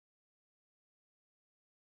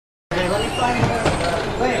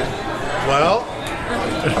Well,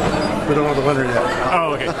 we don't know the winner yet.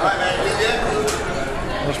 Oh, okay.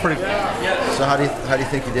 That was pretty. So how do you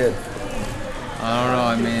think you did? I don't know.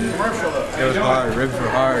 I mean, it was hard. Ribs were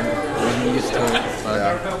hard. I wasn't used to it, but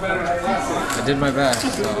I did my best.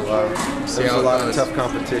 So see There's how a lot it of goes. tough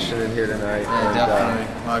competition in here tonight. Yeah, and, definitely.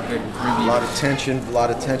 A lot of good reviews. A lot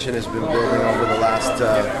of tension has been building over the last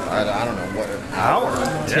I don't know what Hour?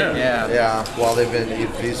 Yeah. Yeah. Well,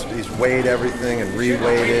 he's weighed everything and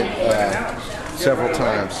re-weighed it several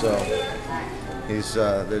times. So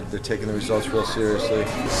they're taking the results real seriously.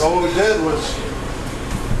 So what we did was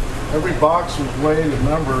every box was weighed and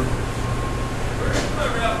numbered,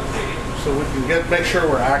 so we can make sure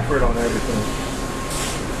we're accurate on everything.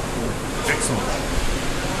 Excellent.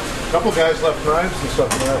 A couple guys left knives and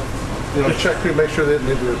stuff in that. You know, check to make sure they didn't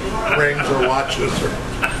leave their rings or watches or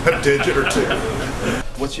a digit or two.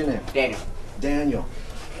 What's your name? Daniel. Daniel.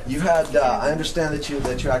 You had. I understand that you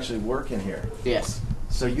actually work in here. Yes.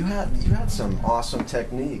 So you had some awesome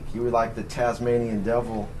technique. You were like the Tasmanian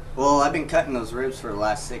devil. Well, I've been cutting those ribs for the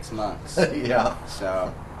last 6 months. Yeah.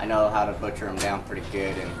 So I know how to butcher them down pretty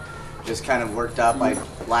good, and just kind of worked up.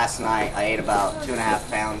 Last night I ate about 2.5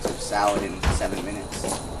 pounds of salad in 7 minutes.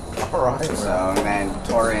 All right. So and then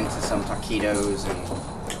tore into some taquitos and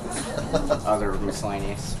other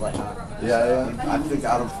miscellaneous whatnot. Yeah. I think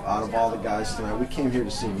out of all the guys tonight, we came here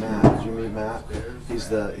to see Matt. Did you meet Matt? He's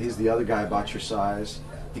the other guy about your size.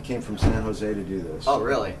 He came from San Jose to do this. Oh,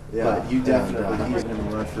 really? Yeah, but you definitely. He's going to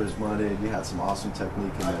run for his money. You had some awesome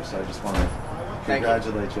technique in there, so I just want to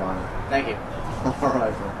congratulate you on it. Thank you. All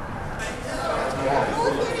right, bro.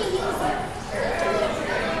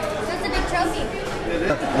 That's a big trophy.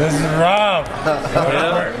 This is Rob.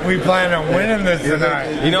 We plan on winning this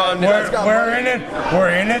tonight. You know, we're in it.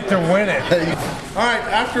 We're in it to win it. All right,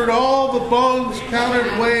 after all the bones counted,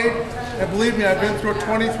 weighed, and believe me, I've been through it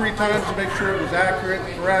 23 times to make sure it was accurate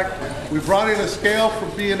and correct. We brought in a scale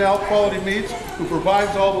from B&L Quality Meats, who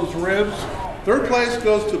provides all those ribs. Third place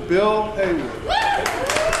goes to Bill Haywood.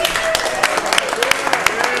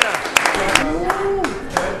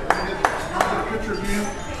 Picture of you.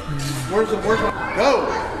 Where's my go?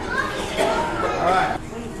 All right.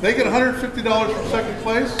 They get $150 from second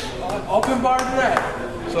place. Open bar today.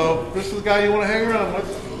 So this is the guy you want to hang around with.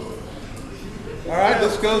 All right,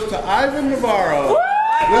 this goes to Ivan Navarro.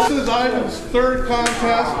 This is Ivan's third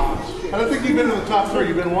contest. I don't think you've been in the top three.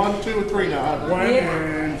 You've been 1, 2, and 3 now, haven't you? 1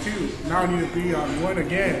 and 2. Now I need to be on 1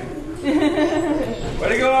 again. Way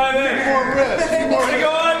to go, Ivan! More ribs. Way to go,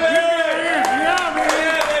 Ivan!